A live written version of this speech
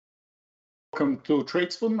Welcome to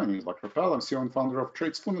TradeSpoon. My name is Vlad. I'm CEO and founder of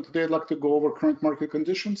TradeSpoon, and today I'd like to go over current market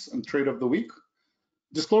conditions and trade of the week.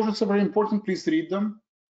 Disclosures are very important. Please read them.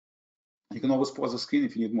 You can always pause the screen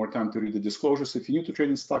if you need more time to read the disclosures. If you're new to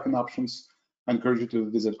trading stock and options, I encourage you to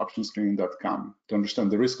visit optionscreening.com to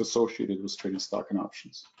understand the risk associated with trading stock and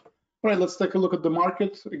options. All right, let's take a look at the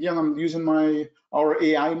market. Again, I'm using our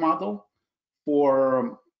AI model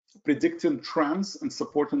for predicting trends and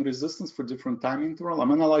support and resistance for different time interval.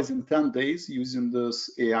 I'm analyzing 10 days using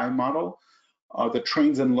this AI model that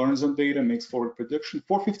trains and learns on data and makes forward prediction.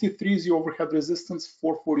 453 is the overhead resistance,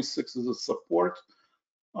 446 is the support,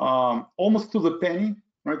 almost to the penny,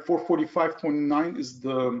 right? 445.29 is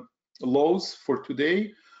the lows for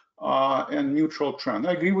today, and neutral trend.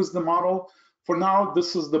 I agree with the model. For now,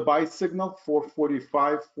 this is the buy signal,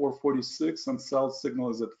 445, 446, and sell signal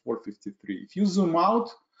is at 453. If you zoom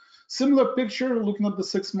out, similar picture, looking at the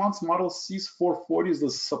 6 months, model sees 440 is the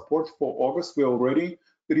support for August. We're already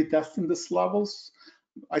retesting these levels.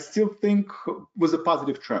 I still think was a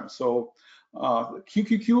positive trend. So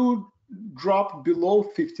QQQ dropped below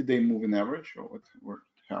 50-day moving average. Oh, what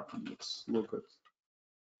happened? Let's look at.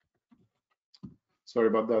 Sorry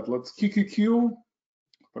about that. Let's QQQ.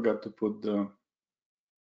 Forgot to put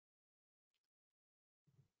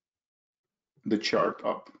the chart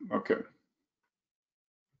up. Okay.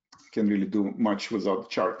 Can't really do much without the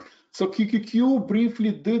chart. So QQQ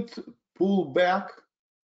briefly did pull back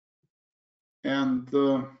and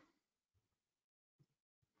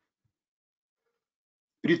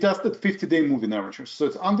retested 50-day moving averages. So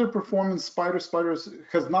it's underperforming Spider. Spider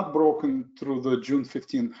has not broken through the June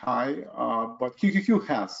 15th high, but QQQ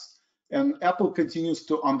has. And Apple continues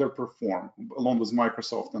to underperform along with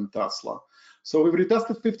Microsoft and Tesla. So we've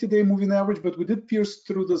retested 50-day moving average, but we did pierce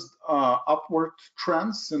through this upward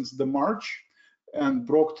trend since the March and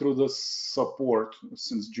broke through the support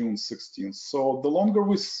since June 16th. So the longer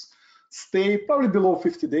we stay probably below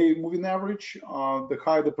 50-day moving average, the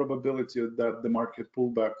higher the probability that the market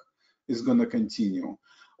pullback is going to continue.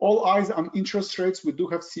 All eyes on interest rates. We do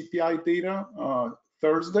have CPI data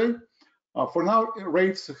Thursday. For now,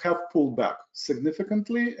 rates have pulled back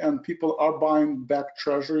significantly, and people are buying back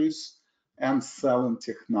treasuries and selling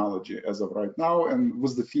technology as of right now, and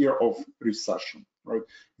with the fear of recession, right?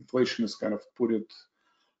 Inflation has kind of put it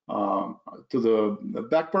to the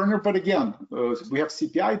back burner. But again, we have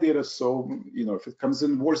CPI data, so if it comes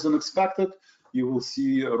in worse than expected, you will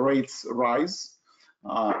see rates rise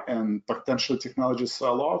and potentially technology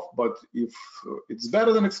sell off. But if it's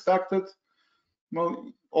better than expected,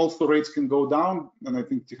 well, also rates can go down, and I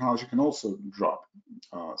think technology can also drop.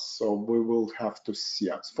 So we will have to see.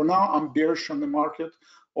 For now, I'm bearish on the market.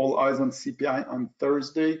 All eyes on CPI on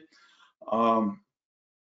Thursday.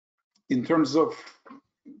 In terms of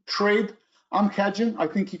trade, I'm hedging. I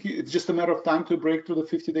think it's just a matter of time to break through the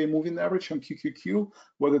 50-day moving average on QQQ,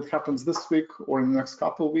 whether it happens this week or in the next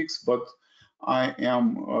couple of weeks. But I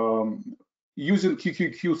am using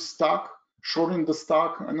QQQ stock, shorting the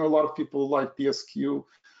stock. I know a lot of people like PSQ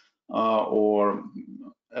or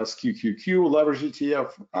SQQQ, leverage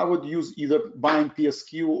ETF. I would use either buying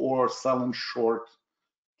PSQ or selling short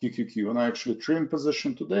QQQ. And I actually trimmed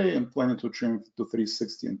position today and planning to trim to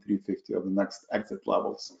 360 and 350 of the next exit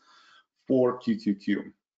levels for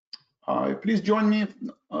QQQ. Please join me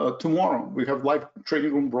tomorrow. We have live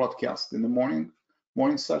trading room broadcast in the morning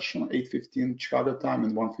session, 8:15 Chicago time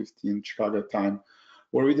and 1:15 Chicago time,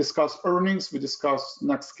 where we discuss earnings, we discuss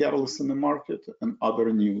next catalysts in the market, and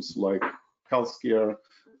other news like healthcare,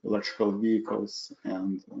 electrical vehicles,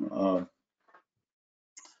 and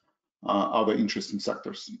other interesting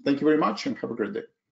sectors. Thank you very much and have a great day.